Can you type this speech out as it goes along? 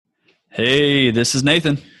Hey, this is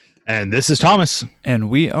Nathan. And this is Thomas. And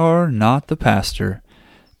we are not the pastor.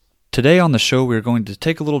 Today on the show, we are going to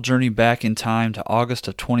take a little journey back in time to August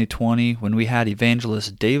of 2020 when we had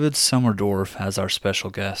evangelist David Summerdorf as our special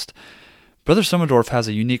guest. Brother Summerdorf has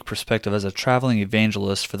a unique perspective as a traveling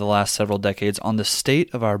evangelist for the last several decades on the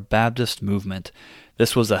state of our Baptist movement.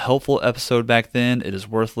 This was a helpful episode back then. It is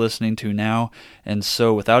worth listening to now. And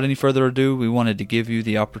so without any further ado, we wanted to give you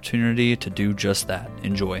the opportunity to do just that.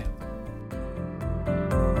 Enjoy.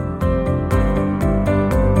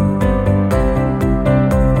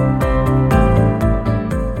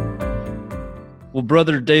 Well,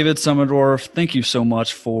 Brother David Summerdorf, thank you so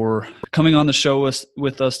much for coming on the show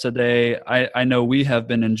with us today. I know we have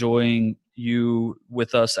been enjoying you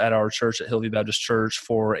with us at our church at Hillview Baptist Church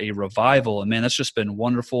for a revival. And man, that's just been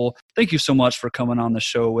wonderful. Thank you so much for coming on the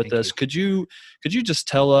show with us. Could you just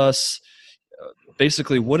tell us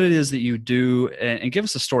basically what it is that you do and give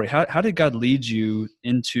us a story? How did God lead you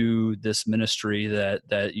into this ministry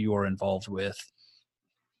that you are involved with?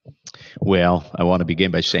 Well, I want to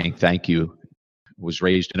begin by saying thank you. Was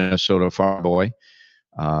raised in Minnesota, a farm boy,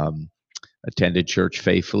 attended church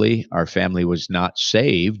faithfully. Our family was not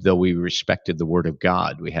saved, though we respected the Word of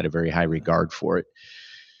God. We had a very high regard for it.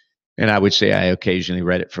 And I would say I occasionally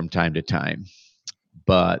read it from time to time.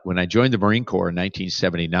 But when I joined the Marine Corps in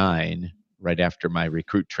 1979, right after my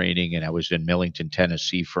recruit training, and I was in Millington,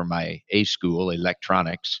 Tennessee for my A school,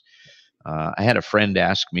 electronics, I had a friend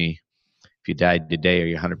ask me, if you died today, are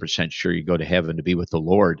you 100% sure you go to heaven to be with the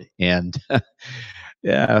Lord? And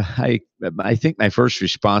yeah, I think my first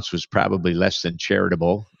response was probably less than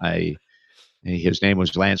charitable. His name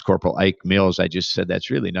was Lance Corporal Ike Mills. I just said, that's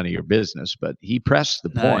really none of your business. But he pressed the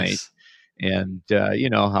point, and you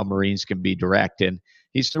know how Marines can be direct. And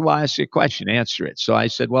he said, well, I ask you a question, answer it. So I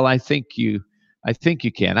said, well, I think you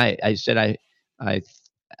can. I said,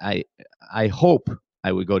 I hope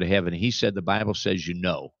I would go to heaven. He said, the Bible says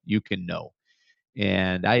you can know.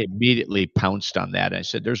 And I immediately pounced on that. I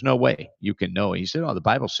said, there's no way you can know. He said, oh, the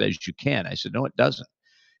Bible says you can. I said, no, it doesn't.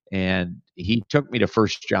 And he took me to 1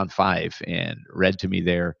 John 5 and read to me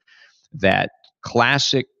there that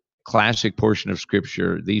classic portion of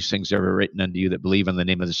Scripture, these things are written unto you that believe in the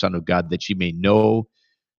name of the Son of God, that ye may know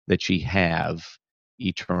that ye have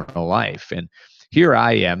eternal life. And here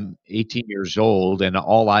I am, 18 years old, and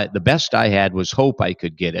the best I had was hope I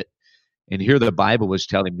could get it. And here the Bible was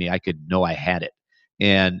telling me I could know I had it.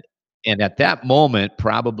 And at that moment,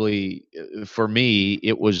 probably for me,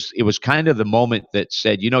 it was kind of the moment that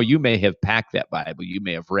said, you may have packed that Bible, you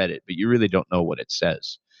may have read it, but you really don't know what it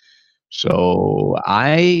says. So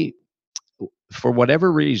for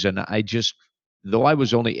whatever reason, though I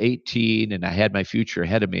was only 18 and I had my future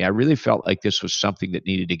ahead of me, I really felt like this was something that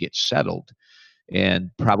needed to get settled. And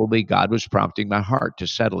probably God was prompting my heart to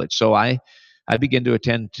settle it. So I began to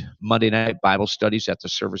attend Monday night Bible studies at the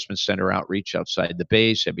Servicemen Center outreach outside the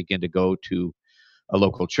base. I began to go to a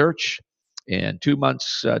local church. And 2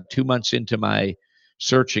 months into my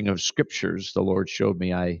searching of scriptures, the Lord showed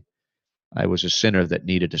me I was a sinner that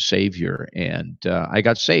needed a Savior. And I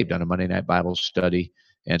got saved on a Monday night Bible study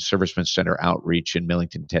and Servicemen Center outreach in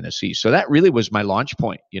Millington, Tennessee. So that really was my launch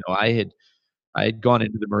point. I had gone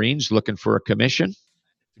into the Marines looking for a commission.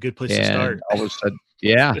 A good place to start. All of a sudden,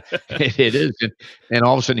 yeah, it is. And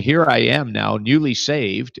all of a sudden, here I am now, newly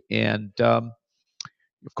saved. And of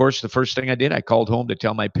course, the first thing I did, I called home to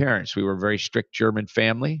tell my parents. We were a very strict German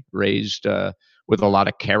family, raised with a lot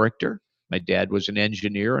of character. My dad was an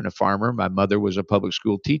engineer and a farmer. My mother was a public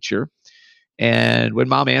school teacher. And when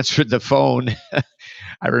Mom answered the phone,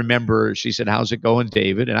 I remember she said, how's it going,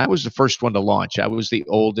 David? And I was the first one to launch. I was the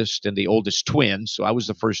oldest and the oldest twin. So I was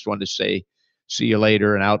the first one to say, see you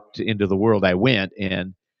later. And out into the world I went.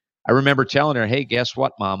 And I remember telling her, hey, guess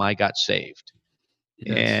what, Mom? I got saved.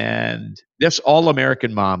 Yes. And this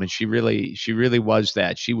all-American mom, and she really was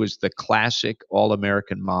that. She was the classic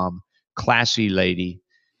all-American mom, classy lady,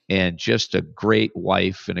 and just a great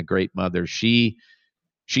wife and a great mother. She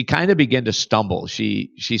kind of began to stumble. She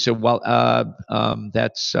said, well,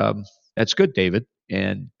 that's good, David.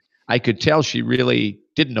 And I could tell she really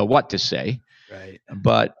didn't know what to say. Right.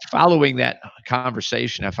 But following that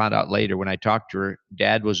conversation, I found out later when I talked to her,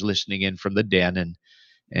 Dad was listening in from the den,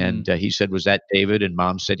 and he said, was that David? And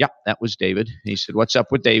Mom said, yeah, that was David. And he said, what's up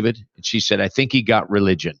with David? And she said, I think he got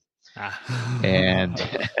religion. And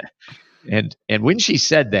when she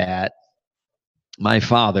said that, my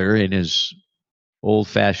father, in his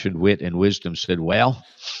old-fashioned wit and wisdom, said, well,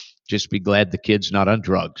 just be glad the kid's not on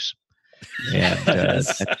drugs. And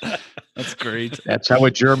that's great. That's how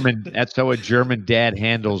a German dad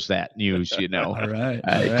handles that news. All right.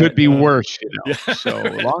 It could be worse. So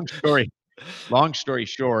long story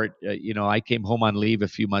short, I came home on leave a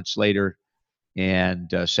few months later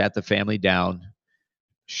and sat the family down,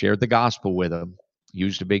 shared the gospel with them,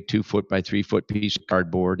 used a big 2-foot by 3-foot piece of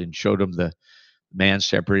cardboard, and showed them the man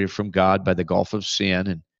separated from God by the gulf of sin.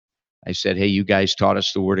 And I said, hey, you guys taught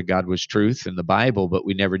us the word of God was truth in the Bible, but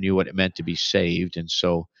we never knew what it meant to be saved. And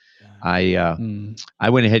so I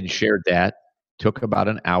went ahead and shared that. Took about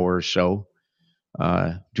an hour or so.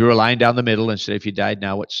 Drew a line down the middle and said, if you died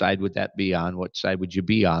now, what side would that be on? What side would you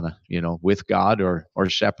be on? With God or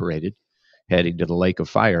separated, heading to the lake of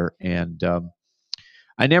fire. And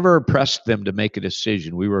I never pressed them to make a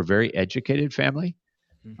decision. We were a very educated family.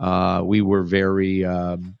 We were very,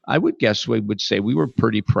 I would guess we would say we were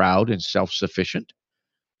pretty proud and self-sufficient.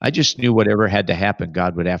 I just knew whatever had to happen,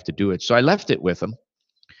 God would have to do it. So I left it with them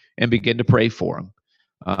and began to pray for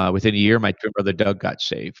them. Within a year, my twin brother Doug got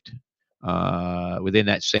saved. Within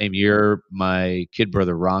that same year, my kid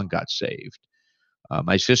brother Ron got saved.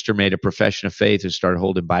 My sister made a profession of faith and started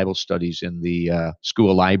holding Bible studies in the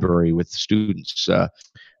school library with students.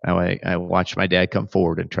 I watched my dad come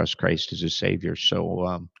forward and trust Christ as his Savior.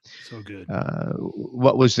 So good.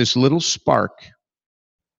 What was this little spark,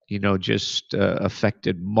 just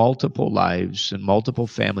affected multiple lives and multiple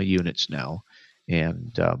family units now.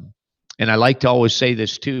 And I like to always say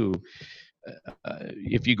this too.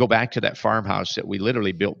 If you go back to that farmhouse that we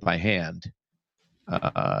literally built by hand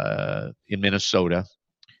in Minnesota,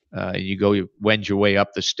 you wend your way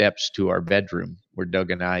up the steps to our bedroom where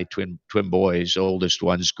Doug and I, twin boys, oldest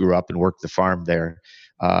ones, grew up and worked the farm there.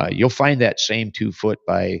 You'll find that same 2-foot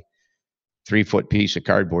by 3-foot piece of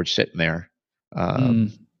cardboard sitting there. Wow.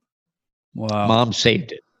 Mom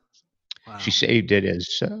saved it. Wow. She saved it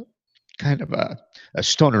as kind of a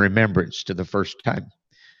stone of remembrance to the first time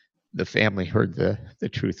the family heard the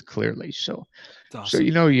truth clearly. So,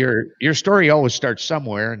 awesome. So your story always starts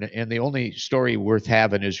somewhere, and the only story worth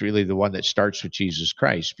having is really the one that starts with Jesus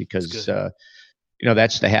Christ, because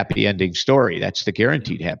that's the happy ending story. That's the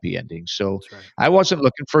guaranteed happy ending. So right. I wasn't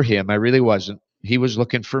looking for him. I really wasn't. He was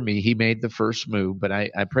looking for me. He made the first move, but I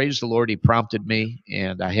praise the Lord. He prompted me,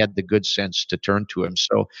 and I had the good sense to turn to him.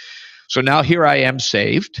 So now here I am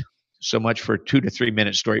saved. So much for a 2 to 3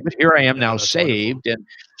 minute story, but here I am now saved, wonderful.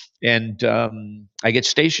 And I get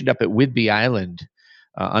stationed up at Whidbey Island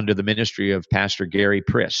under the ministry of Pastor Gary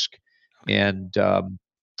Prisk, and a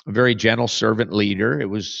very gentle servant leader.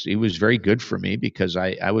 He was very good for me because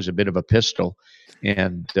I was a bit of a pistol,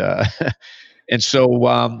 and so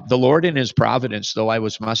the Lord in His providence, though I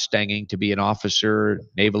was mustanging to be an officer,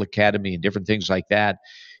 Naval Academy, and different things like that,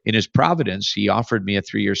 in His providence, He offered me a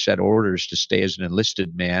 3-year set of orders to stay as an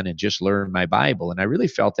enlisted man and just learn my Bible, and I really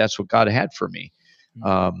felt that's what God had for me.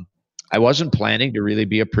 I wasn't planning to really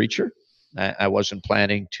be a preacher. I wasn't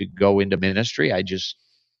planning to go into ministry. I just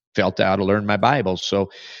felt out to learn my Bible. So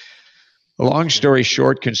a long story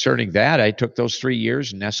short concerning that, I took those 3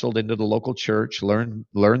 years, nestled into the local church, learned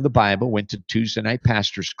the Bible, went to Tuesday night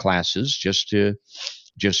pastors classes just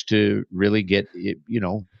to really get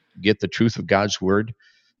the truth of God's word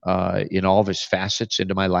in all of its facets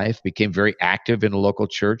into my life. Became very active in a local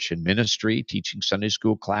church and ministry, teaching Sunday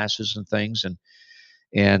school classes and things.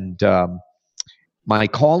 And my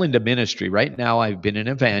call into ministry, right now I've been an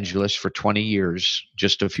evangelist for 20 years.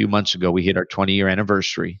 Just a few months ago, we hit our 20-year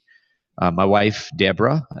anniversary. My wife,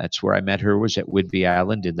 Deborah, that's where I met her, was at Whidbey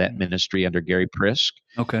Island in that ministry under Gary Prisk.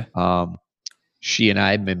 Okay. She and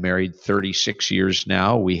I have been married 36 years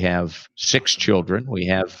now. We have 6 children. We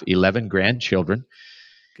have 11 grandchildren.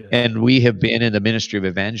 Good. And we have been in the ministry of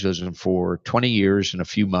evangelism for 20 years and a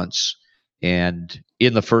few months. And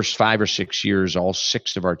in the first 5 or 6 years, all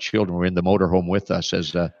 6 of our children were in the motorhome with us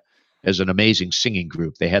as an amazing singing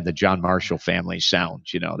group. They had the John Marshall family sound.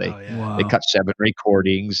 They cut 7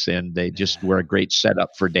 recordings, and they just were a great setup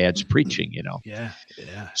for Dad's preaching. Yeah.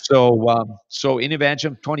 So in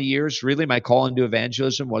evangelism, 20 years, really, my call into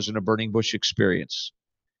evangelism wasn't a burning bush experience.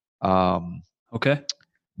 Okay.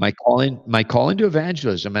 My call into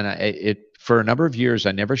evangelism, and for a number of years,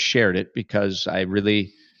 I never shared it because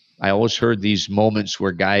I always heard these moments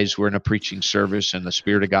where guys were in a preaching service and the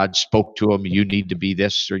Spirit of God spoke to them, you need to be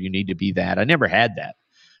this or you need to be that. I never had that.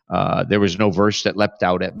 There was no verse that leapt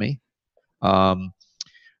out at me.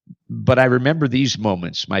 But I remember these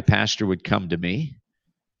moments. My pastor would come to me,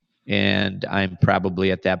 and I'm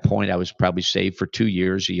probably at that point, I was probably saved for 2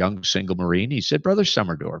 years, a young single Marine. He said, Brother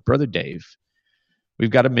Summerdorf, Brother Dave,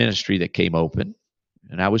 we've got a ministry that came open,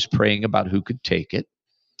 and I was praying about who could take it.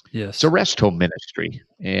 Yes. It's a rest home ministry,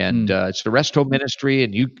 and it's a rest home ministry,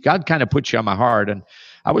 and God kind of put you on my heart, and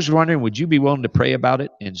I was wondering, would you be willing to pray about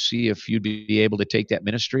it and see if you'd be able to take that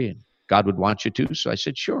ministry, and God would want you to? So I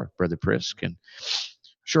said, sure, Brother Prisk, and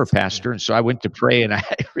sure, Pastor. And so I went to pray, and I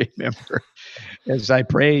remember as I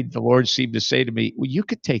prayed, the Lord seemed to say to me, well, you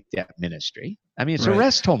could take that ministry. I mean, it's a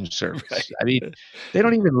rest home service. Right. I mean, they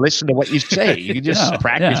don't even listen to what you say. You can just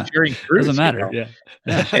practice sharing truth. Doesn't matter. You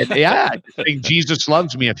know? I think Jesus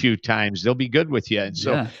loves me a few times. They'll be good with you. And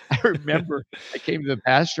so I remember I came to the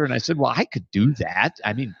pastor and I said, well, I could do that.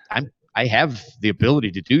 I mean, I have the ability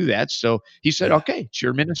to do that. So he said, okay, it's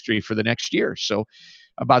your ministry for the next year. So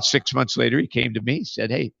about 6 months later, he came to me, he said,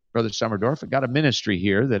 hey, Brother Summerdorf, I got a ministry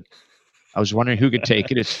here that I was wondering who could take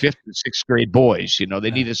it. It's 5th and 6th grade boys. You know,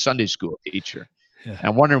 they need a Sunday school teacher. Yeah.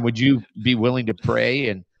 I'm wondering, would you be willing to pray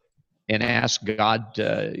and ask God,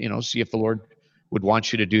 see if the Lord would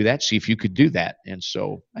want you to do that, see if you could do that. And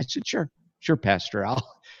so I said, sure, Pastor,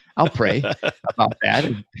 I'll pray about that.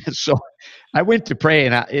 And so I went to pray,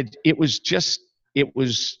 and it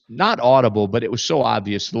was not audible, but it was so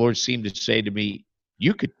obvious. The Lord seemed to say to me,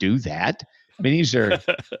 you could do that. I mean, these are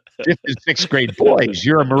 5th and 6th grade boys.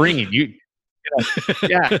 You're a Marine.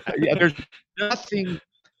 There's nothing.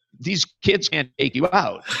 These kids can't take you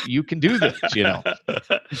out. You can do this,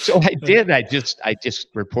 So I did. I just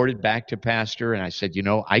reported back to Pastor, and I said,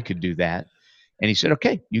 I could do that. And he said,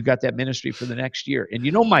 okay, you got that ministry for the next year. And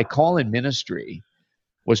my call in ministry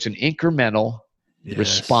was an incremental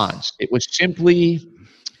response. It was simply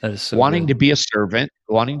wanting to be a servant,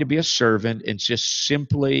 and just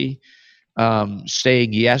simply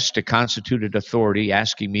saying yes to constituted authority,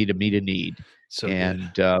 asking me to meet a need.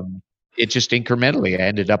 It just incrementally, I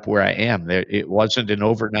ended up where I am. It wasn't an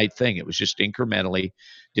overnight thing. It was just incrementally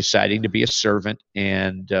deciding to be a servant,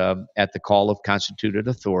 and at the call of constituted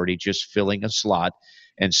authority, just filling a slot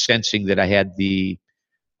and sensing that I had the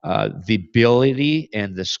ability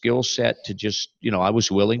and the skill set to just, I was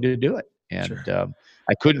willing to do it. And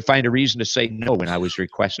I couldn't find a reason to say no when I was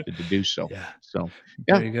requested to do so.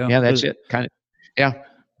 There you go. Yeah, that's it. Kind of, yeah.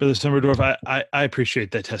 Brother Summerdorf, I appreciate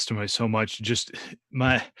that testimony so much.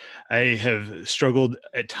 I have struggled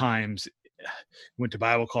at times, went to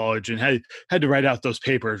Bible college and had to write out those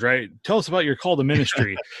papers, right? Tell us about your call to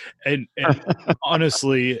ministry. and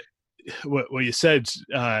honestly, what you said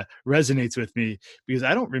resonates with me, because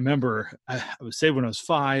I don't remember, I was saved when I was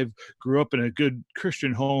 5, grew up in a good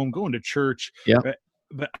Christian home, going to church,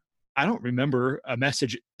 but I don't remember a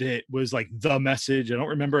message that was like the message. I don't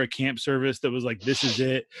remember a camp service that was like, this is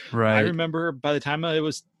it. Right. I remember by the time I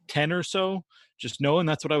was 10 or so, just knowing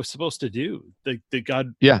that's what I was supposed to do. That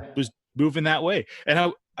God was moving that way. And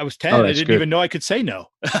I was 10. I didn't even know I could say no.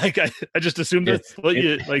 I just assumed that's what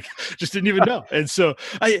you just didn't even know. And so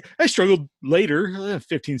I struggled later,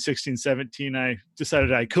 15, 16, 17. I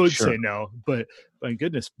decided I could say no, but my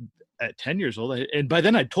goodness, at 10 years old, and by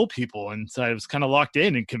then I told people, and so I was kind of locked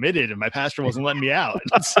in and committed, and my pastor wasn't letting me out.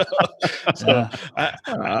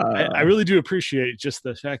 I really do appreciate just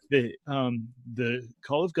the fact that the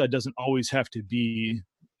call of God doesn't always have to be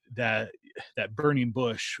that burning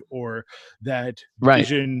bush or that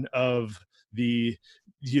vision of the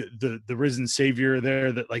risen Savior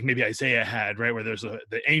there that like maybe Isaiah had, right, where there's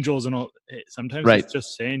the angels and all. Sometimes it's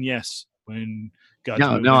just saying yes when God's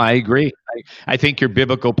moving. No, I agree. I think your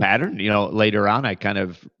biblical pattern, later on, I kind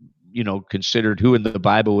of, considered who in the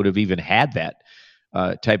Bible would have even had that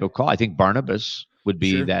type of call. I think Barnabas would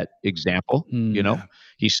be that example.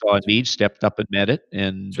 He saw a need, stepped up and met it.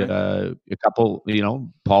 And a couple,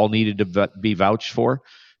 Paul needed to be vouched for.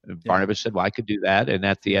 Barnabas said, well, I could do that. And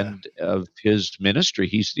at the end of his ministry,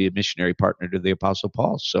 he's the missionary partner to the Apostle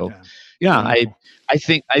Paul. So, I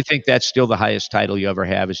think that's still the highest title you ever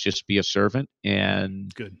have, is just be a servant.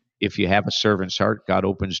 And if you have a servant's heart, God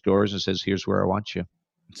opens doors and says, here's where I want you.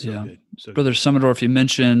 Brother Summerdorf, you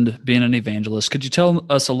mentioned being an evangelist. Could you tell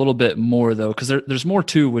us a little bit more, though? Because there's more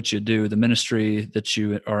to what you do, the ministry that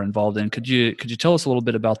you are involved in. Could you tell us a little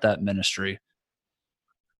bit about that ministry?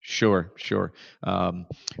 Sure. I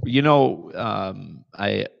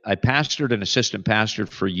pastored and assistant pastored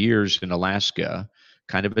for years in Alaska,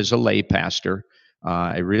 kind of as a lay pastor.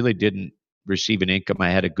 I really didn't receive an income. I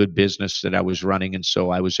had a good business that I was running, and so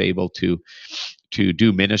I was able to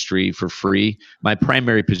do ministry for free. My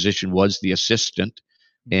primary position was the assistant,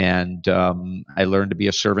 and I learned to be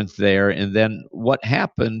a servant there. And then what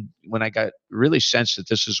happened when I got really sensed that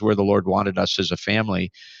this is where the Lord wanted us as a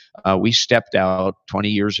family, we stepped out 20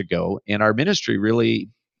 years ago, and our ministry really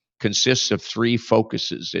consists of 3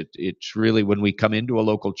 focuses. It's really, when we come into a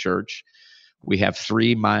local church, we have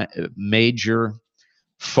 3 major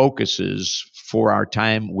focuses for our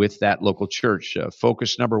time with that local church.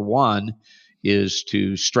 Focus number one is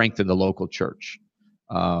to strengthen the local church.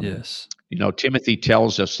 Yes. Timothy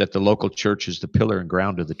tells us that the local church is the pillar and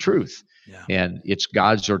ground of the truth. Yeah. And it's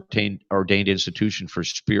God's ordained institution for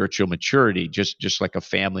spiritual maturity, just like a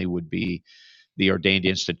family would be the ordained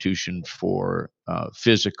institution for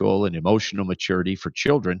physical and emotional maturity for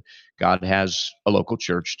children. God has a local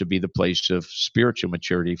church to be the place of spiritual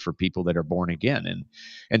maturity for people that are born again.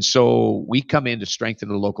 And so we come in to strengthen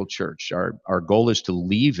the local church. Our goal is to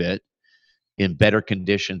leave it in better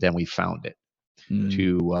condition than we found it.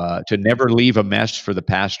 To never leave a mess for the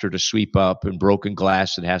pastor to sweep up and broken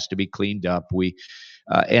glass that has to be cleaned up.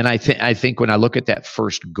 And I think when I look at that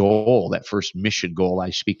first goal, that first mission goal, I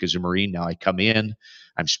speak as a Marine now. I come in,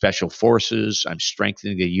 I'm special forces, I'm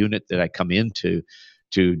strengthening the unit that I come into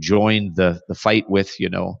to join the fight with.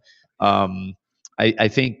 I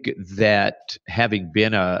think that having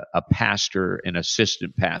been a pastor and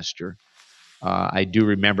assistant pastor, I do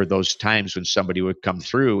remember those times when somebody would come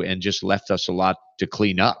through and just left us a lot to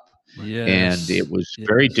clean up. Yes. And it was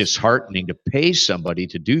very disheartening to pay somebody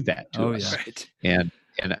to do that to us. Yeah.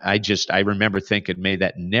 And I remember thinking, may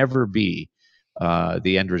that never be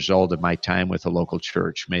the end result of my time with a local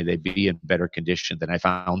church. May they be in better condition than I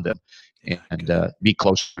found them, and be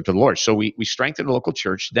closer to the Lord. So we strengthen the local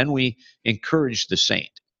church. Then we encourage the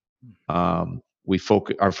saint.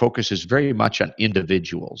 Our focus is very much on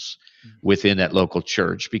individuals within that local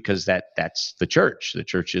church, because that's the church. The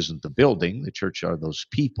church isn't the building. The church are those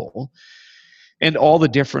people, and all the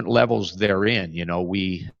different levels therein.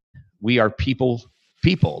 We are people.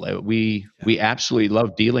 We absolutely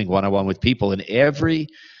love dealing one-on-one with people in every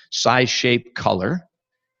size, shape, color,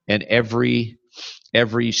 and every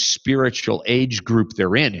spiritual age group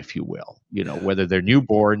they're in, if you will, whether they're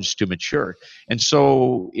newborns to mature. And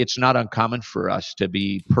so it's not uncommon for us to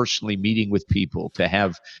be personally meeting with people, to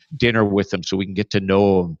have dinner with them so we can get to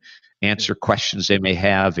know them, answer questions they may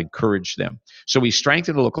have, encourage them. So we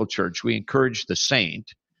strengthen the local church, we encourage the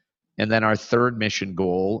saint, and then our third mission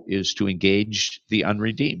goal is to engage the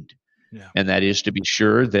unredeemed. Yeah. And that is to be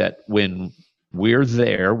sure that when we're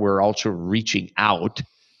there, we're also reaching out.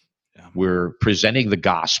 Yeah. We're presenting the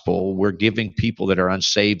gospel. We're giving people that are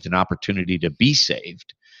unsaved an opportunity to be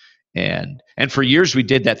saved. And for years, we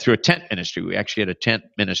did that through a tent ministry. We actually had a tent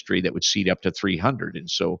ministry that would seat up to 300. And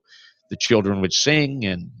so the children would sing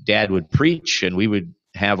and Dad would preach, and we would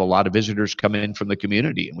have a lot of visitors come in from the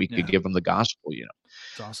community, and we could give them the gospel,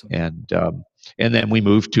 It's awesome. And then we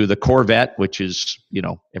moved to the Corvette, which is,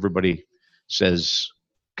 everybody says,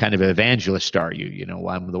 kind of evangelist are you?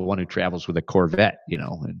 I'm the one who travels with a Corvette,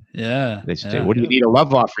 and they say, what do you need a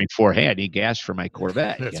love offering for? Hey, I need gas for my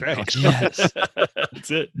Corvette. That's right. Yes.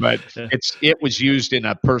 That's it. But it was used in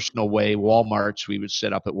a personal way. Walmarts, we would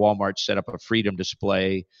set up a freedom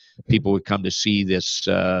display. People would come to see this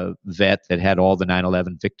vet that had all the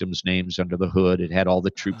 9/11 victims' names under the hood. It had all the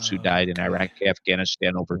troops who died in Iraq,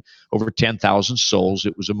 Afghanistan, over 10,000 souls.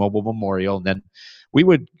 It was a mobile memorial. And then we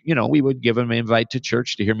would give them an invite to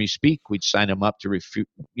church to hear me speak. We'd sign them up to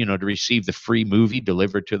receive the free movie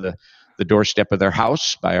delivered to the doorstep of their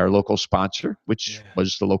house by our local sponsor, which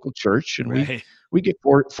was the local church. And we get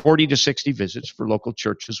 40 to 60 visits for local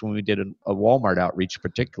churches. When we did a Walmart outreach,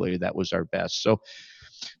 particularly, that was our best.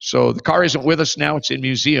 So the car isn't with us now; it's in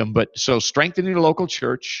museum. But so strengthening the local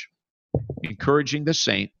church, encouraging the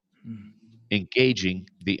saint, engaging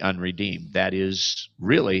the unredeemed. That is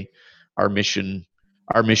really our mission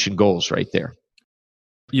goals right there.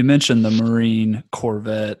 You mentioned the Marine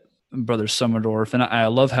Corvette, Brother Summerdorf, and I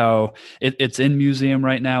love how it's in museum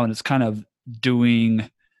right now, and it's kind of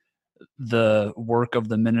doing the work of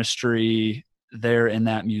the ministry there in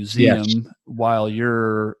that museum while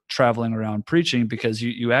you're traveling around preaching, because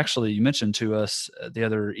you mentioned to us the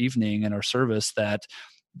other evening in our service that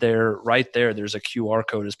there's a QR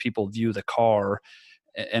code as people view the car.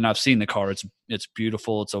 And I've seen the car. It's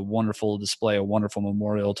beautiful. It's a wonderful display, a wonderful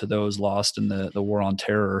memorial to those lost in the war on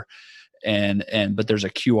terror. But there's a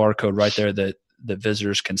QR code right there that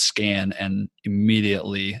visitors can scan, and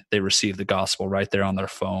immediately they receive the gospel right there on their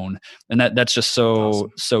phone. And that's just so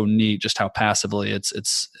neat, just how passively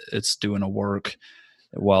it's doing a work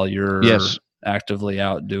while you're actively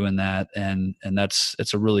out doing that. And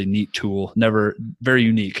it's a really neat tool. Very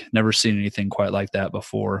unique. Never seen anything quite like that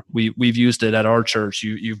before. We've used it at our church.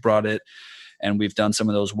 You've brought it, and we've done some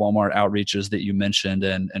of those Walmart outreaches that you mentioned,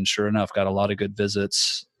 and sure enough, got a lot of good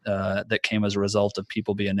visits that came as a result of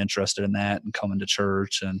people being interested in that and coming to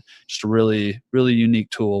church, and just a really, really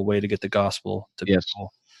unique tool, way to get the gospel to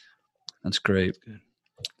people. That's great.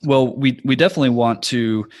 Well, we definitely want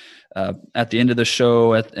to at the end of the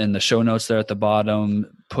show, in the show notes there at the bottom,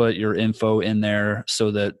 put your info in there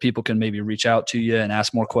so that people can maybe reach out to you and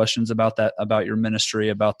ask more questions about that, about your ministry,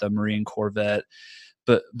 about the Marine Corvette.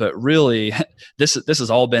 But really, this has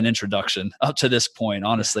all been introduction up to this point.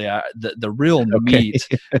 Honestly, the real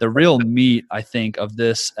meat, I think, of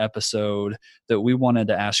this episode that we wanted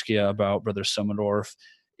to ask you about, Brother Summerdorf,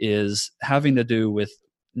 is having to do with,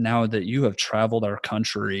 now that you have traveled our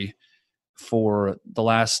country for the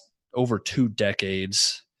last over 2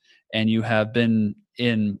 decades, and you have been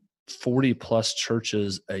in 40 plus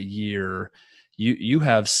churches a year, you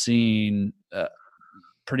have seen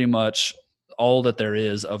pretty much all that there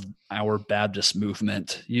is of our Baptist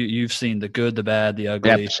movement. You've seen the good, the bad, the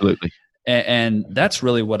ugly. Absolutely. And that's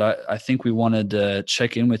really what I think we wanted to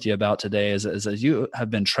check in with you about today is as you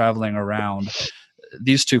have been traveling around,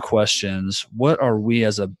 these 2 questions: what are we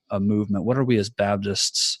as a movement, what are we as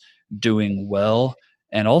Baptists doing well?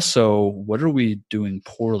 And also, what are we doing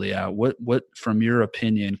poorly at? What from your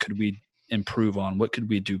opinion, could we improve on? What could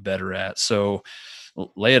we do better at? So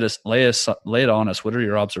lay it on us. What are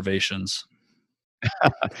your observations?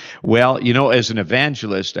 Well, as an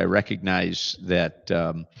evangelist, I recognize that,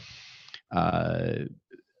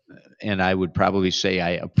 and I would probably say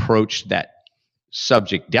I approach that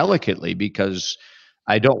subject delicately because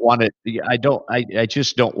I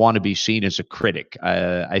just don't want to be seen as a critic.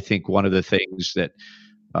 I think one of the things that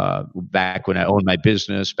back when I owned my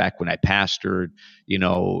business, back when I pastored,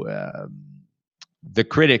 the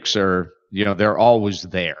critics are, they're always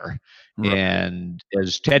there. Right. And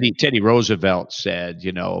as Teddy Roosevelt said,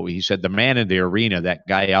 he said, the man in the arena, that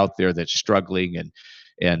guy out there that's struggling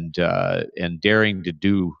and daring to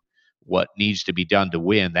do what needs to be done to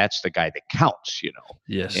win, that's the guy that counts,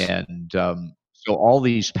 Yes. And so all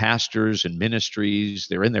these pastors and ministries,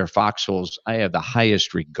 they're in their foxholes. I have the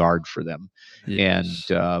highest regard for them.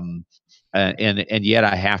 Yes. And yet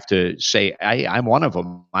I have to say I'm one of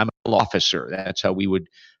them. I'm an officer. That's how we would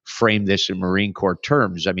frame this in Marine Corps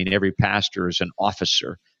terms. I mean, every pastor is an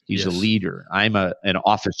officer. He's a leader. I'm an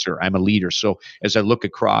officer. I'm a leader. So as I look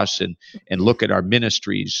across and look at our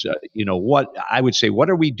ministries, what I would say, what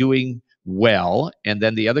are we doing well? And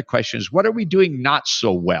then the other question is, what are we doing not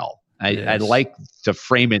so well? I like to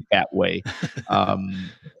frame it that way.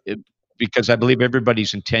 Because I believe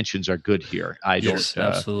everybody's intentions are good here.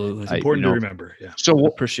 Absolutely. It's important to remember. Yeah. So I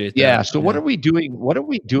appreciate that. Yeah. So what are we doing? What are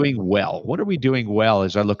we doing well? What are we doing well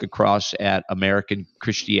as I look across at American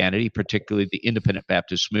Christianity, particularly the Independent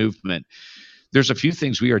Baptist movement? There's a few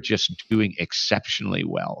things we are just doing exceptionally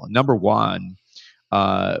well. Number one,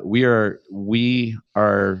 our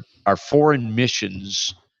foreign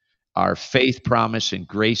missions, our faith promise and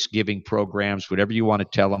grace giving programs, whatever you want to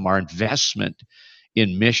tell them, our investment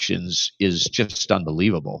in missions is just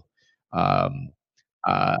unbelievable.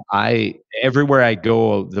 Everywhere I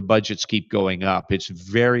go, the budgets keep going up. It's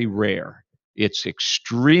very rare. It's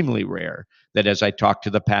extremely rare that as I talk to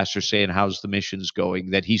the pastor saying, how's the missions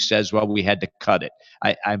going, that he says, well, we had to cut it.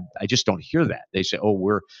 I just don't hear that. They say, oh,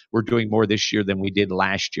 we're doing more this year than we did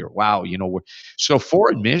last year. Wow. So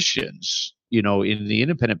foreign missions, in the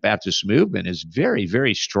Independent Baptist movement is very,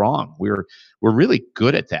 very strong. We're really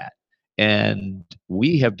good at that. And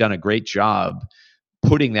we have done a great job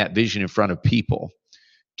putting that vision in front of people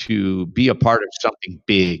to be a part of something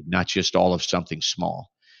big, not just all of something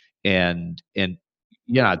small. And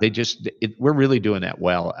yeah, we're really doing that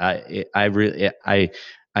well.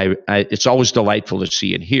 It's always delightful to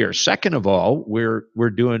see and hear. Second of all, we're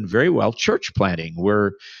doing very well church planting.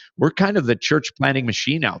 We're kind of the church planting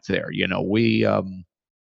machine out there. We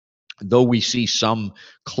though we see some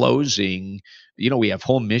closing, we have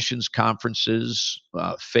home missions conferences,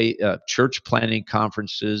 church planting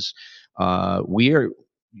conferences.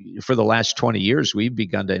 For the last 20 years, we've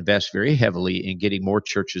begun to invest very heavily in getting more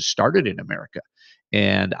churches started in America.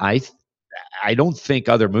 And I don't think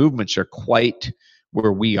other movements are quite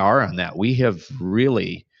where we are on that. We have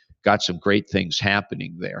really got some great things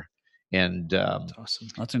happening there. And that's awesome.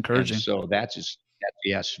 That's encouraging. So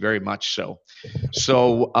yes, very much so.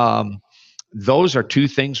 So those are 2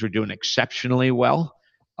 things we're doing exceptionally well.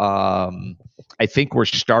 I think we're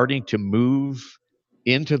starting to move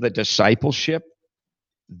into the discipleship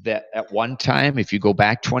that at one time, if you go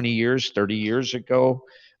back 20 years, 30 years ago,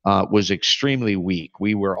 was extremely weak.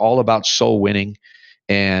 We were all about soul winning,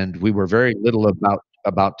 and we were very little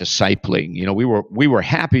about discipling. We were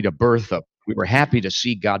happy to birth them. We were happy to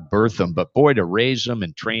see God birth them, but boy, to raise them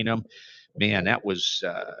and train them, man, that was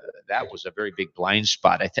a very big blind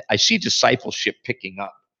spot. I see discipleship picking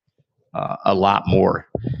up a lot more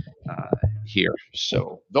here.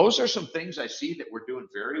 So those are some things I see that we're doing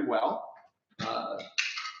very well.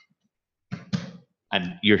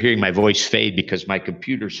 you're hearing my voice fade because my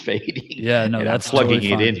computer's fading. Yeah, no, and that's I'm plugging totally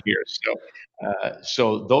it fine. in here.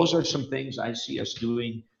 So those are some things I see us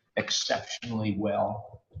doing exceptionally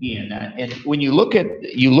well in. And when you look at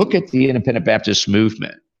the Independent Baptist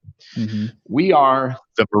movement, we are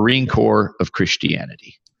the Marine Corps of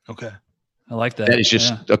Christianity. Okay. I like that. That is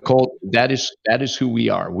just a cult. That is who we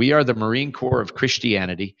are. We are the Marine Corps of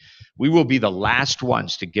Christianity. We will be the last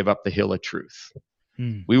ones to give up the hill of truth.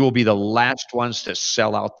 We will be the last ones to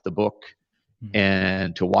sell out the book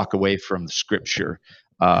and to walk away from the scripture.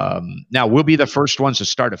 Now, we'll be the first ones to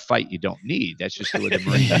start a fight you don't need. That's just the way the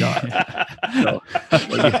Marines are. So,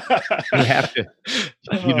 you have to,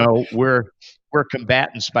 we're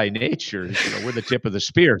combatants by nature. We're the tip of the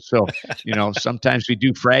spear. So, sometimes we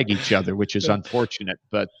do frag each other, which is unfortunate.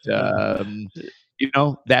 But,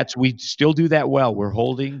 we still do that well. We're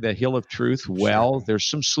holding the hill of truth well. Sure. There's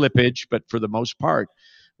some slippage, but for the most part,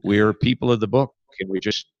 we're people of the book, and we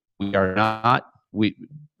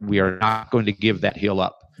are not going to give that hill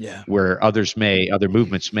up. Yeah. Where other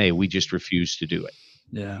movements may. We just refuse to do it.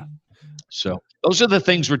 Yeah. So those are the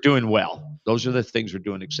things we're doing well. Those are the things we're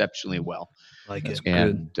doing exceptionally well. That's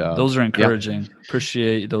good. Those are encouraging. Yeah.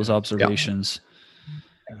 Appreciate those observations.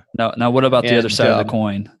 Yeah. Now, what about the other side of the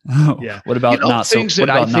coin? Yeah. What about not so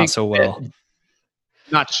well?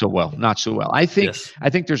 Not so well. I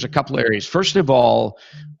think there's a couple areas. First of all,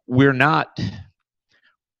 we're not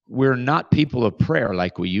people of prayer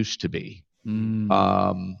like we used to be.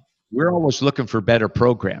 We're always looking for better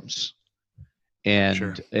programs,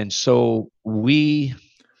 and so we're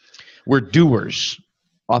doers.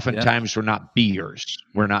 Oftentimes, we're not beers.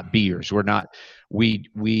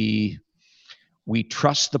 We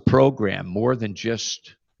trust the program more than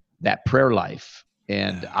just that prayer life.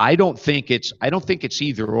 And I don't think it's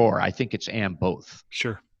either or. I think it's and both.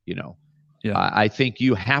 Sure. I think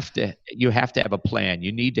you have to have a plan.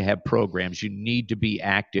 You need to have programs. You need to be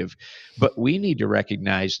active. But we need to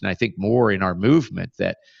recognize, and I think more in our movement,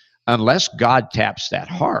 that unless God taps that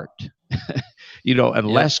heart,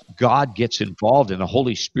 unless God gets involved and the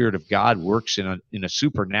Holy Spirit of God works in a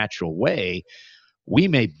supernatural way, we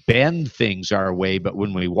may bend things our way, but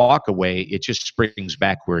when we walk away, it just springs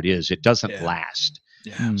back where it is. It doesn't last.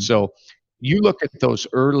 Yeah. So you look at those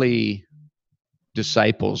early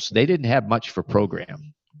disciples, they didn't have much for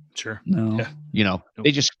program. Sure. No. Yeah.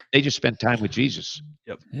 They just spent time with Jesus.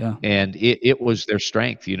 Yep. Yeah. And it was their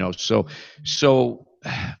strength, So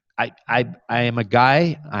I am a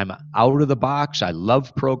guy, I'm out of the box. I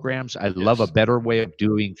love programs. I love a better way of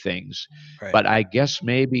doing things. Right. But I guess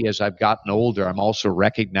maybe as I've gotten older, I'm also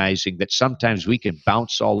recognizing that sometimes we can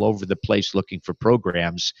bounce all over the place looking for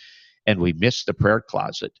programs and we miss the prayer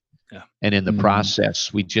closet. Yeah. And in the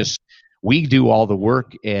process, we do all the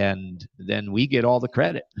work and then we get all the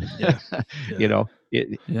credit. Yeah.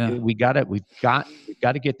 We've got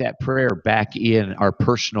to get that prayer back in our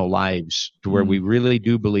personal lives to where we really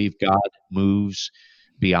do believe God moves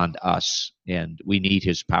beyond us and we need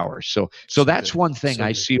his power. So that's one thing.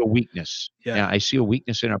 I see a weakness. Yeah. I see a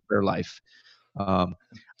weakness in our prayer life.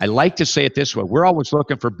 I like to say it this way. We're always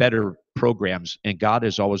looking for better programs and God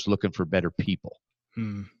is always looking for better people.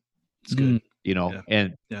 It's good.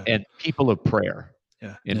 And people of prayer,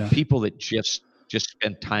 and people that just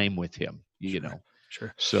spend time with him,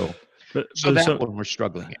 Sure. So But that's what we're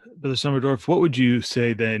struggling at. Brother Summerdorf, what would you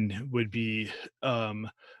say then would be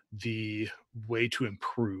the way to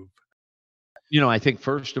improve? I think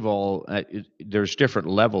first of all, there's different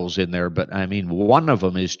levels in there, but I mean, one of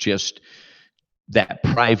them is just that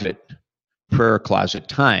private prayer closet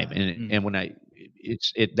time, and when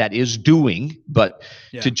that is doing, but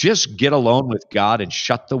to just get alone with God and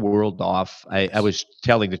shut the world off. I was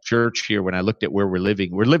telling the church here when I looked at where we're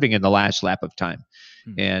living in the last lap of time.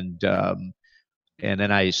 And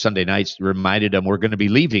then I Sunday nights reminded them we're going to be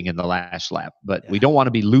leaving in the last lap, but we don't want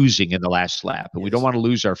to be losing in the last lap, and we don't want to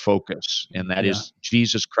lose our focus, and that is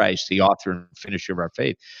Jesus Christ, the author and finisher of our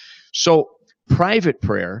faith. So private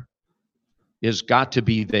prayer has got to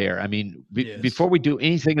be there. I mean, before we do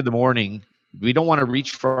anything in the morning, we don't want to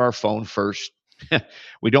reach for our phone first.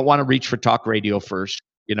 We don't want to reach for talk radio first.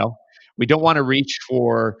 We don't want to reach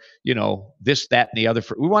for, this, that, and the other.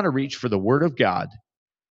 We want to reach for the Word of God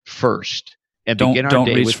first and begin our day with God.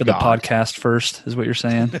 Don't reach for the podcast first, is what you're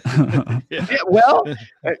saying. Well,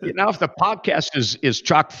 if the podcast is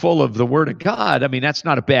chock full of the Word of God, I mean, that's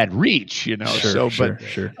not a bad reach, Sure.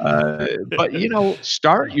 But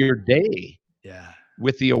start your day. Yeah.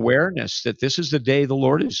 With the awareness that this is the day the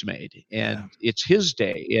Lord has made, and it's His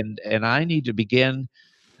day, and I need to begin.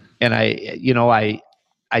 And I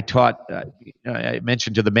taught. I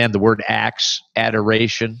mentioned to the men the word acts,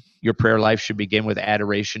 adoration. your prayer life should begin with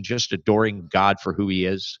adoration, just adoring God for who he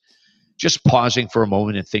is. Just pausing for a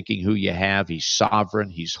moment and thinking who you have. He's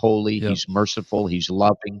sovereign. He's holy. Yep. He's merciful. He's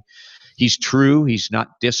loving. He's true. He's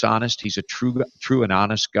not dishonest. He's a true and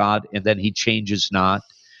honest God. And then he changes not.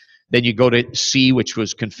 Then you go to C, which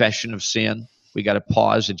was confession of sin. We got to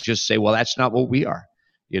pause and just say, well, that's not what we are,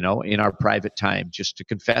 in our private time, just to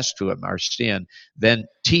confess to him our sin. Then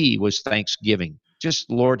T was thanksgiving.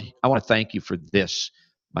 Just, Lord, I want to thank you for this,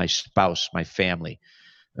 my spouse, my family.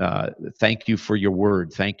 Thank you for your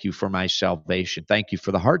word. Thank you for my salvation. Thank you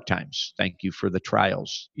for the hard times. Thank you for the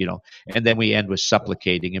trials, and then we end with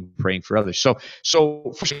supplicating and praying for others.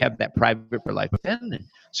 So first we have that private prayer life. But then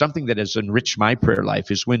something that has enriched my prayer life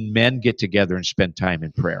is when men get together and spend time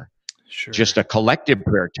in prayer. Sure. Just a collective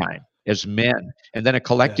prayer time as men, and then a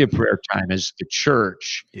collective prayer time as the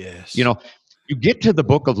church. Yes. You get to the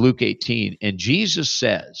book of Luke 18, and Jesus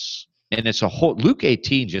says, and it's Luke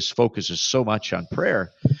 18 just focuses so much on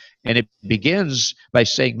prayer. And it begins by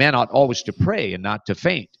saying, men ought always to pray and not to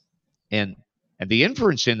faint. And the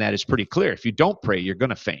inference in that is pretty clear. If you don't pray, you're going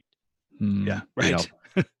to faint. Yeah, right. Yes.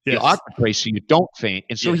 Yes. You ought to pray so you don't faint.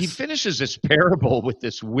 And so he Yes. finishes this parable with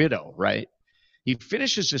this widow, right? He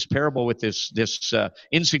finishes this parable with this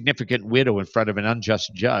insignificant widow in front of an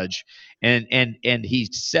unjust judge. And he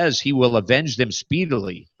says he will avenge them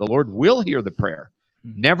speedily. The Lord will hear the prayer.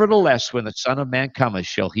 Nevertheless, when the Son of Man cometh,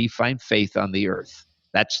 shall he find faith on the earth?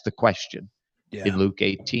 That's the question in Luke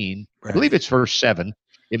 18. Right. I believe it's verse 7.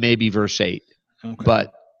 It may be verse 8. Okay.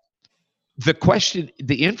 But the question,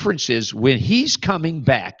 the inference is, when he's coming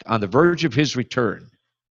back on the verge of his return,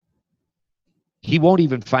 he won't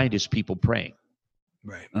even find his people praying.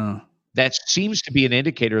 Right. That seems to be an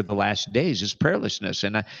indicator of the last days, is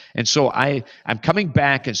prayerlessness. And so I'm coming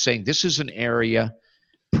back and saying this is an area,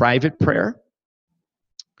 private prayer.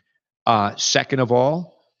 Second of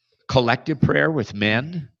all, collective prayer with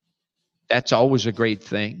men. That's always a great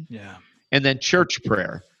thing. Yeah. And then church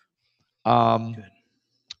prayer. Good.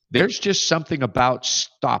 There's just something about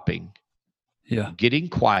stopping, getting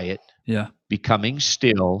quiet, becoming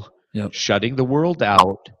still, shutting the world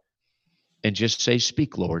out, and just say,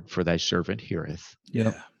 speak, Lord, for thy servant heareth.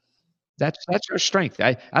 Yeah. That's our strength.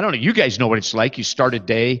 I don't know. You guys know what it's like. You start a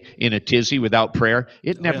day in a tizzy without prayer.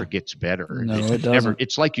 It never gets better. No, it doesn't.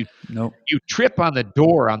 It's like you Nope. trip on the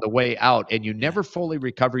door on the way out, and you never fully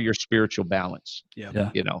recover your spiritual balance.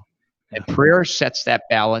 Yeah. And prayer sets that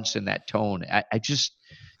balance and that tone.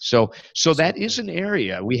 So that is an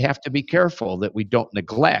area we have to be careful that we don't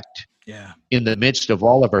neglect in the midst of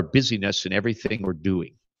all of our busyness and everything we're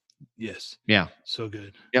doing. Yes. Yeah. So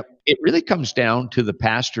good. Yep. It really comes down to the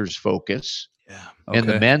pastor's focus and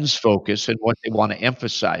the men's focus and what they want to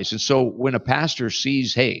emphasize. And so when a pastor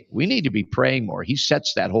sees, hey, we need to be praying more, he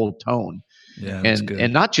sets that whole tone. Yeah, that's good.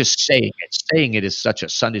 And not just saying it. Saying it is such a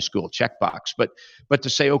Sunday school checkbox, but to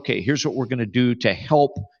say, okay, here's what we're going to do to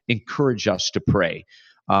help encourage us to pray.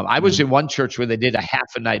 I was in one church where they did a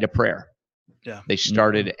half a night of prayer. Yeah. They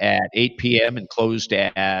started at 8 p.m. and closed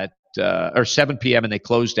at or 7 p.m. and they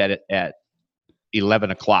closed at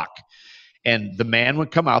 11 o'clock. And the man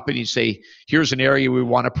would come up and he'd say, here's an area we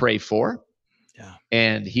want to pray for. Yeah.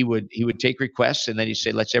 And he would take requests, and then he'd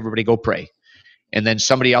say, let's everybody go pray. And then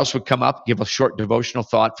somebody else would come up, give a short devotional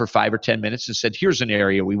thought for 5 or 10 minutes and said, here's an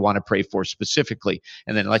area we want to pray for specifically.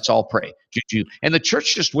 And then let's all pray. And the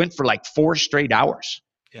church just went for like 4 straight hours.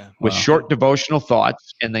 Yeah. With short devotional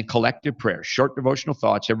thoughts and then collective prayer. Short devotional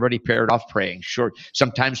thoughts, everybody paired off praying.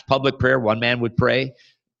 Sometimes public prayer, one man would pray,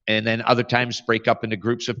 and then other times break up into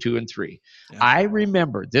groups of 2 and 3. Yeah. I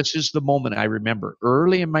remember, this is the moment I remember,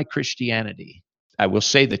 early in my Christianity, I will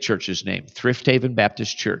say the church's name, Thrift Haven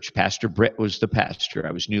Baptist Church. Pastor Brett was the pastor.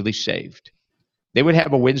 I was newly saved. They would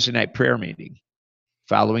have a Wednesday night prayer meeting.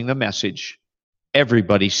 Following the message,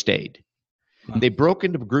 everybody stayed. Wow. They broke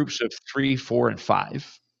into groups of 3, 4, and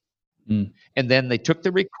 5. And then they took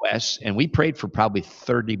the requests, and we prayed for probably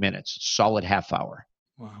 30 minutes, solid half hour.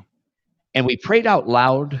 Wow. And we prayed out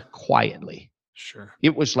loud quietly. Sure.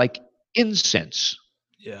 It was like incense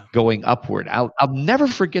Yeah. going upward. I'll never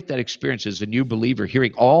forget that experience as a new believer,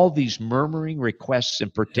 hearing all these murmuring requests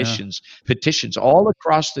and petitions all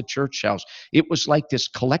across the church house. It was like this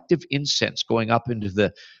collective incense going up into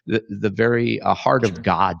the very heart of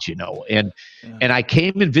God, And I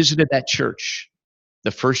came and visited that church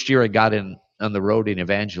the first year I got on the road in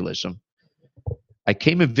evangelism. I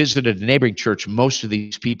came and visited a neighboring church most of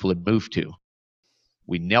these people had moved to.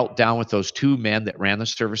 We knelt down with those 2 men that ran the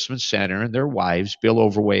Servicemen Center and their wives, Bill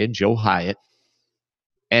Overway and Joe Hyatt.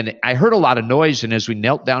 And I heard a lot of noise, and as we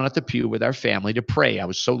knelt down at the pew with our family to pray, I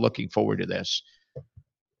was so looking forward to this.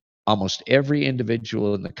 almost every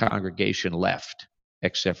individual in the congregation left,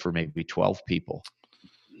 except for maybe 12 people.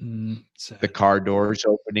 The car doors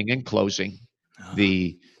opening and closing,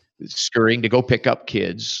 the scurrying to go pick up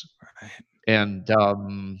kids. Right. And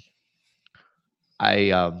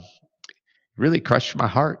I really crushed my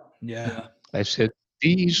heart. Yeah. I said,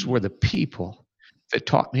 these were the people that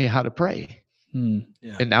taught me how to pray.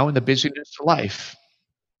 Yeah. And now in the busyness of life,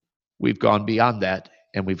 we've gone beyond that,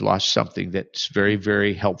 and we've lost something that's very,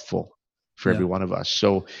 very helpful for every one of us.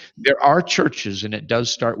 So there are churches, and it does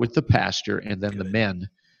start with the pastor and then the men,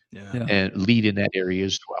 and lead in that area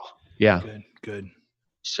as well. Yeah. Good.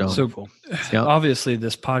 So yeah. Obviously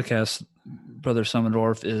this podcast, Brother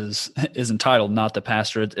Summerdorf, is entitled Not the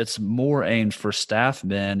Pastor. It's more aimed for staff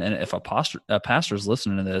men. And if a pastor is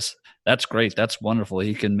listening to this, that's great. That's wonderful.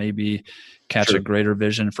 He can maybe catch a greater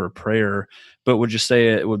vision for prayer. But would you say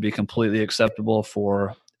it would be completely acceptable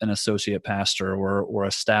for an associate pastor or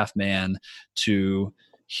a staff man to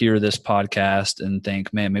hear this podcast and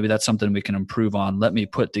think, man, maybe that's something we can improve on? Let me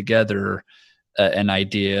put together an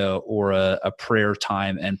idea or a prayer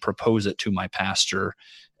time and propose it to my pastor.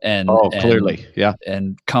 And clearly,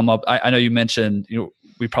 and come up. I know you mentioned,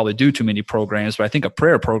 we probably do too many programs, but I think a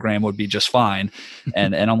prayer program would be just fine,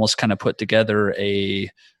 and almost kind of put together a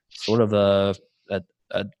sort of a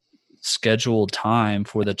scheduled time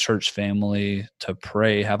for the church family to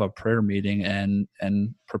pray, have a prayer meeting,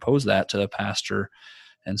 and propose that to the pastor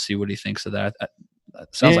and see what he thinks of that.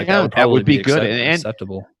 It sounds like that would probably be good and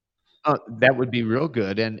acceptable. That would be real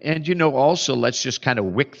good. And also let's just kind of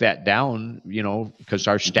wick that down, because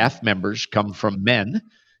our staff members come from men,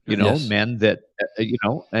 men that,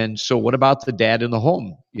 and so what about the dad in the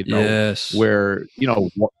home, where,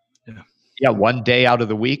 one day out of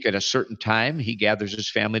the week at a certain time, he gathers his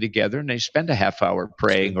family together and they spend a half hour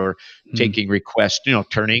praying or taking requests,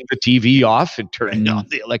 turning the TV off and turning on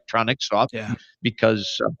the electronics off,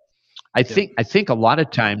 because I think a lot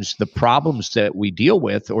of times the problems that we deal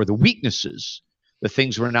with, or the weaknesses, the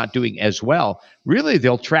things we're not doing as well, really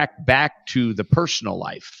they'll track back to the personal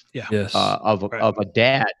life of a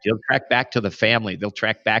dad. They'll track back to the family. They'll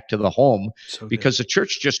track back to the home, because the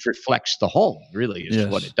church just reflects the home, really is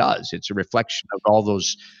what it does. It's a reflection of all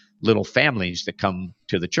those little families that come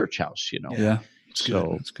to the church house, Yeah, it's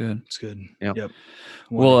good. It's good. Yep.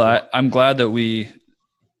 Well, I'm glad that we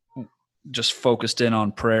just focused in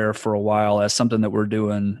on prayer for a while as something that we're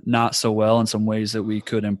doing not so well, in some ways that we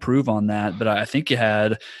could improve on that. But I think you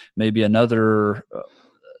had maybe another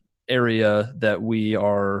area that we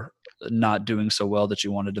are not doing so well that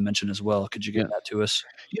you wanted to mention as well. Could you get that to us?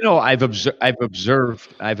 I've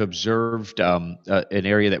observed an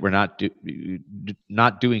area that we're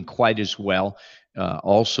not doing quite as well.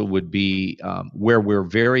 Also would be where we're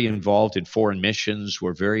very involved in foreign missions.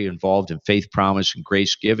 We're very involved in faith promise and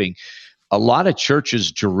grace giving. A lot of churches,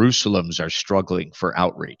 Jerusalems, are struggling for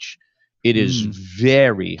outreach. It is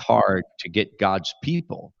very hard to get God's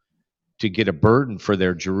people to get a burden for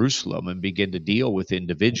their Jerusalem and begin to deal with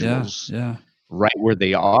individuals right where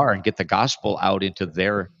they are and get the gospel out into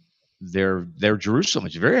their Jerusalem.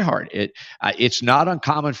 It's very hard. It's not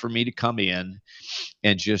uncommon for me to come in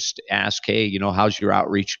and just ask, hey, how's your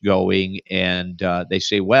outreach going? And they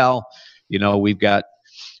say, well, we got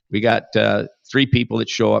 3 people that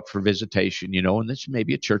show up for visitation, and this may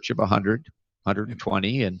be a church of 100,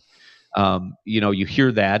 120. And, you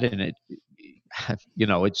hear that, and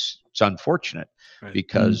it's unfortunate,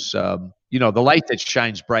 because, the light that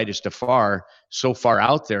shines brightest afar, so far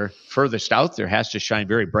out there, furthest out there, has to shine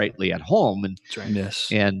very brightly at home. And,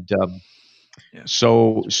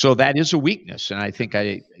 so that is a weakness. And I think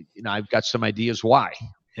I've got some ideas why,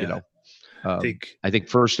 I think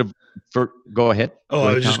go ahead.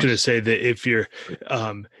 I was just going to say that if you're,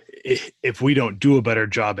 if we don't do a better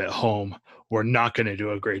job at home, we're not going to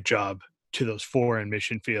do a great job to those foreign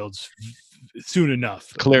mission fields soon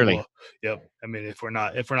enough. Clearly. I mean, if we're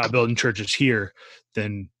not building churches here,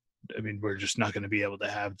 then we're just not going to be able to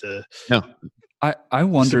have the. No. I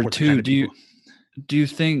wonder too. Do you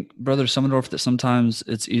think, Brother Summerdorf, that sometimes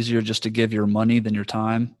it's easier just to give your money than your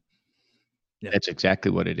time? That's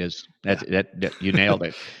exactly what it is. That you nailed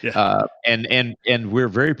it. And we're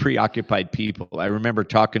very preoccupied people. I remember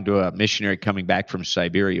talking to a missionary coming back from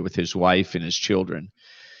Siberia with his wife and his children.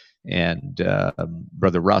 And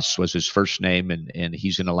Brother Russ was his first name, and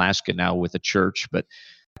he's in Alaska now with a church. But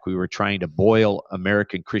we were trying to boil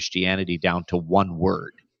American Christianity down to one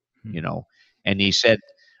word, And he said,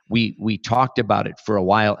 we talked about it for a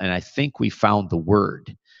while, and I think we found the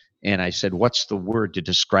word. And I said, what's the word to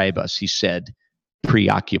describe us? He said,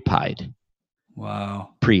 preoccupied. Wow.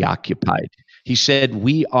 Preoccupied. He said,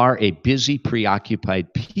 we are a busy,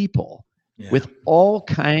 preoccupied people with all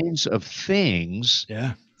kinds of things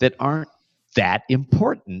that aren't that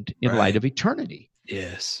important in light of eternity.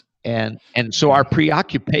 Yes. And so our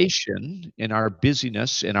preoccupation and our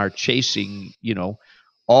busyness and our chasing,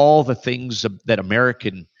 all the things that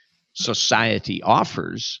American society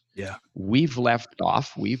offers, we've left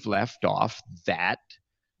off that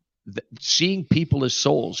seeing people as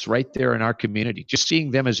souls right there in our community, just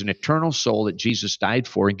seeing them as an eternal soul that Jesus died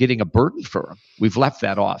for and getting a burden for them. We've left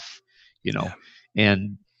that off,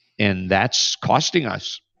 and that's costing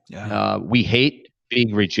us. We hate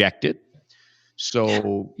being rejected.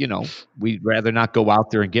 So, we'd rather not go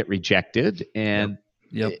out there and get rejected. And,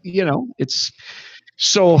 it's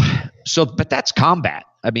but that's combat.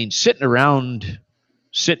 I mean, sitting around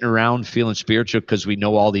feeling spiritual because we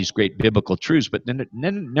know all these great biblical truths, but then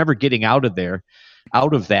never getting out of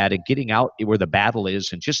that and getting out where the battle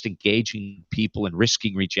is and just engaging people and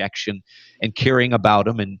risking rejection and caring about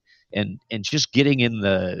them and just getting in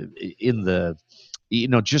the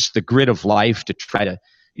just the grit of life to try to,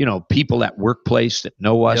 people at workplace that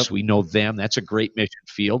know us, we know them. That's a great mission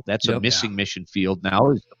field. That's a missing mission field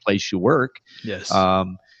now, is the place you work. Yes.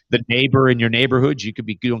 The neighbor in your neighborhood, you could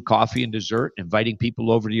be doing coffee and dessert, inviting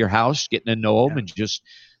people over to your house, getting to know them, and just,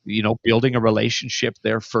 building a relationship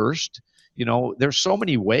there first. There's so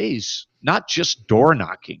many ways, not just door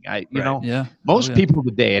knocking. Most people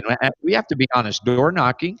today, and we have to be honest, door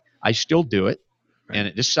knocking, I still do it.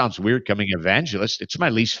 And this sounds weird coming evangelist. It's my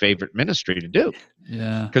least favorite ministry to do.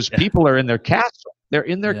 Yeah. Because people are in their castle. They're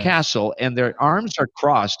in their castle and their arms are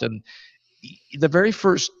crossed. And the very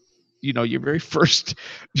first, your very first,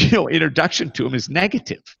 introduction to them is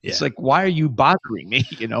negative. Yeah. It's like, why are you bothering me?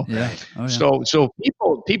 Yeah. Oh, yeah. So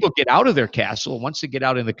people get out of their castle. Once they get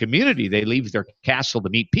out in the community, they leave their castle to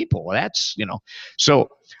meet people. Well, that's, so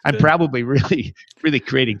I'm probably really, really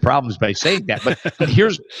creating problems by saying that. But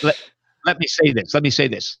here's, let me say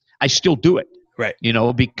this. I still do it. Right.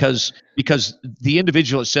 Because the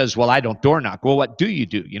individual says, well, I don't door knock. Well, what do you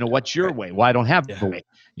do? What's your way? Well, I don't have a way,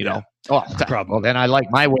 Oh, that's the problem. Well, then I like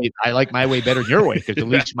my way. I like my way better than your way because at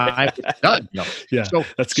least my way is done. Yeah. So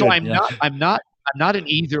that's good. So I'm not an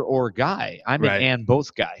either or guy. I'm an and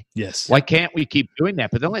both guy. Yes. Why can't we keep doing that?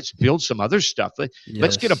 But then let's build some other stuff.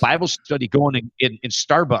 Let's get a Bible study going in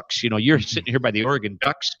Starbucks. You're sitting here by the Oregon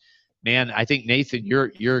Ducks. Man, I think, Nathan,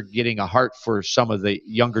 you're getting a heart for some of the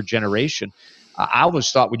younger generation. I always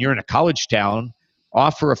thought when you're in a college town,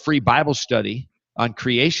 offer a free Bible study on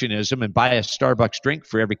creationism and buy a Starbucks drink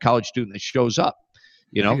for every college student that shows up,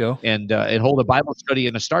 and hold a Bible study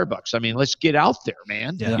in a Starbucks. I mean, let's get out there,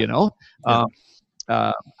 man.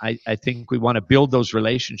 I think we want to build those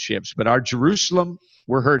relationships, but our Jerusalem,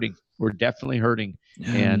 we're hurting. We're definitely hurting.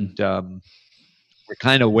 And we're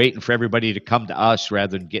kind of waiting for everybody to come to us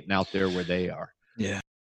rather than getting out there where they are. Yeah.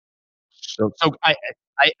 So I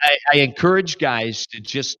encourage guys to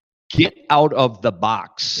just get out of the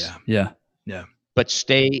box. Yeah. But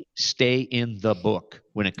stay in the book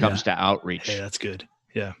when it comes to outreach. Hey, that's good.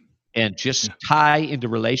 Yeah. And just tie into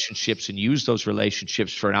relationships and use those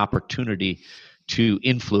relationships for an opportunity to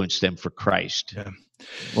influence them for Christ. Yeah.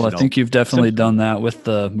 Well, I think you've definitely done that with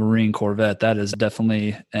the Marine Corvette. That is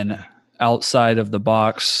definitely an outside of the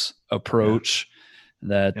box approach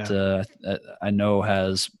that I know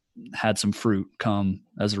has had some fruit come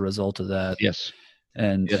as a result of that. Yes.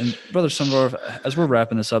 And Brother Sumdorf, as we're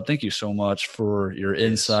wrapping this up, thank you so much for your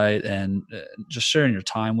insight and just sharing your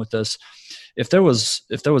time with us. If there was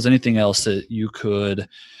anything else that you could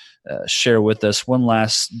share with us, one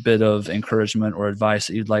last bit of encouragement or advice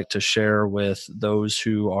that you'd like to share with those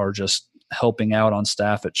who are just helping out on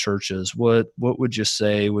staff at churches, what would you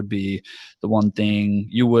say would be the one thing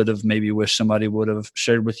you would have maybe wished somebody would have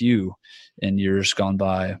shared with you in years gone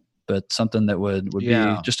by, but something that would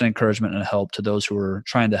be just an encouragement and a help to those who are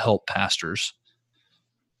trying to help pastors?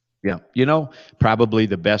 Yeah. Probably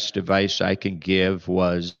the best advice I can give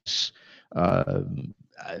was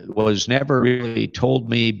never really told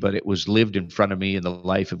me, but it was lived in front of me in the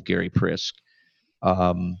life of Gary Prisk.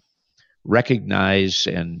 Recognize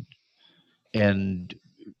and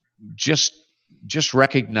just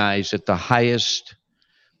recognize that the highest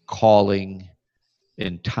calling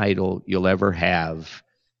and title you'll ever have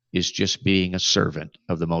is just being a servant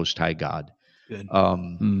of the Most High God. Good.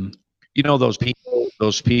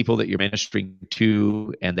 Those people that you're ministering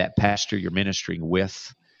to and that pastor you're ministering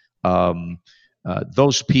with,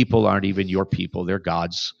 those people aren't even your people. They're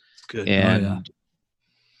God's. Good. And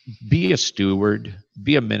be a steward,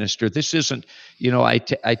 be a minister. This isn't, I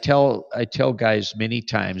tell guys many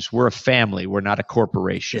times, we're a family. We're not a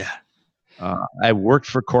corporation. Yeah. I worked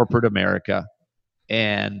for corporate America.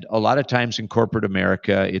 And a lot of times in corporate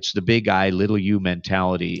America, it's the big I, little you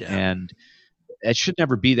mentality. And it should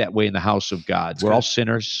never be that way in the house of God. We're all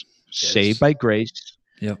sinners, saved by grace.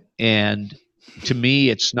 Yep. And to me,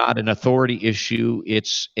 it's not an authority issue.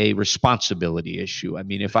 It's a responsibility issue. I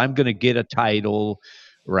mean, if I'm going to get a title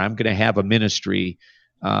or I'm going to have a ministry,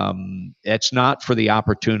 it's not for the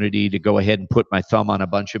opportunity to go ahead and put my thumb on a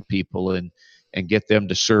bunch of people and get them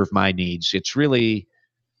to serve my needs. It's really,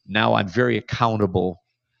 now I'm very accountable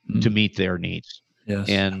to meet their needs. Yes.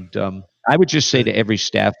 And I would just say to every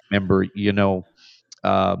staff member,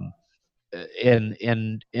 and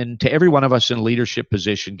to every one of us in a leadership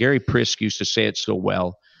position, Gary Prisk used to say it so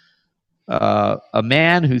well. A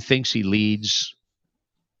man who thinks he leads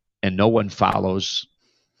and no one follows,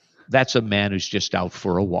 that's a man who's just out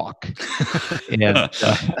for a walk. And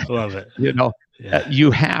love it.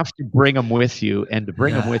 You have to bring them with you, and to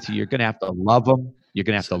bring them with you, you're going to have to love them. You're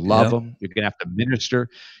going to have to love them. You're going to have to minister.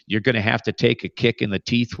 You're going to have to take a kick in the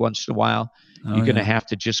teeth once in a while. You're going to have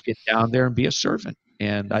to just get down there and be a servant.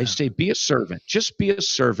 And I say, be a servant. Just be a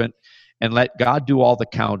servant, and let God do all the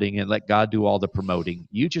counting and let God do all the promoting.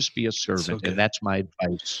 You just be a servant. And that's my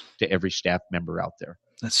advice to every staff member out there.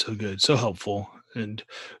 That's so good. So helpful, and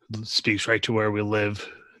speaks right to where we live,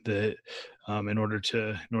 that in order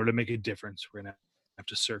to make a difference, we're going to have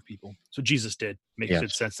to serve people. So Jesus did. Makes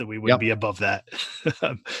good sense that we would be above that.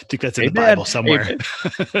 I think that's in the Bible somewhere. And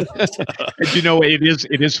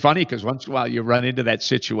it is funny, because once in a while you run into that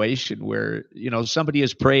situation where, somebody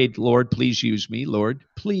has prayed, Lord, please use me. Lord,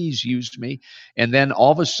 please use me. And then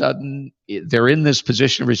all of a sudden they're in this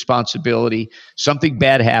position of responsibility. Something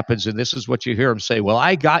bad happens. And this is what you hear them say, well,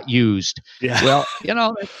 I got used. Yeah. Well,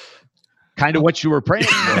 that's kind of what you were praying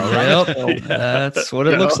for. Right? Yep. That's what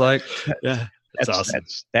it looks like. Yeah. That's awesome.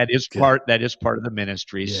 That is part of the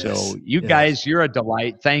ministry. Yes. So you guys, you're a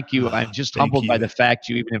delight. Thank you. I'm just humbled by the fact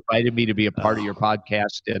you even invited me to be a part of your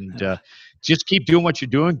podcast, and just keep doing what you're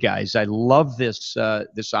doing, guys. I love this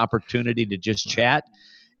opportunity to just chat,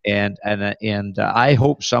 and I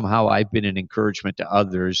hope somehow I've been an encouragement to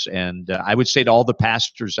others. And I would say to all the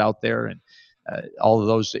pastors out there, and all of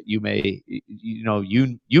those that you may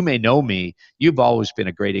know me, you've always been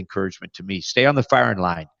a great encouragement to me. Stay on the firing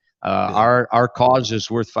line. Our cause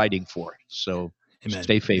is worth fighting for. So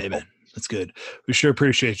stay faithful. Amen. That's good. We sure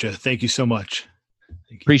appreciate you. Thank you so much.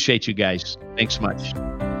 Appreciate you guys. Thanks much.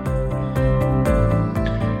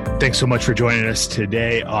 Thanks so much for joining us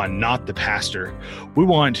today on Not the Pastor. We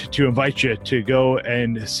want to invite you to go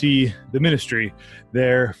and see the ministry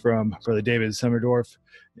there from Brother David Summerdorf.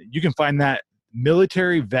 You can find that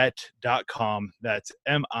militaryvet.com. That's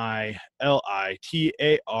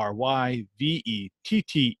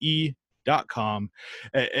militaryvette.com.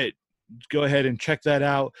 Go ahead and check that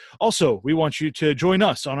out. Also, we want you to join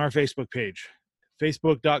us on our Facebook page,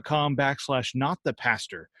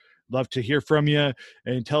 facebook.com/notthepastor. Love to hear from you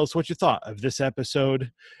and tell us what you thought of this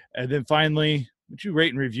episode. And then finally, would you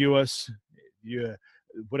rate and review us?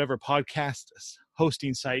 Whatever podcast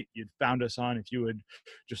hosting site you found us on, if you would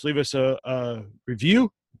just leave us a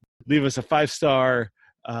review, leave us a five-star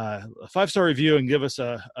review, and give us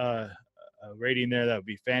a rating there, that would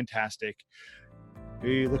be fantastic.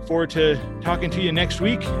 We look forward to talking to you next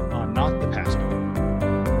week on Not the Pastor.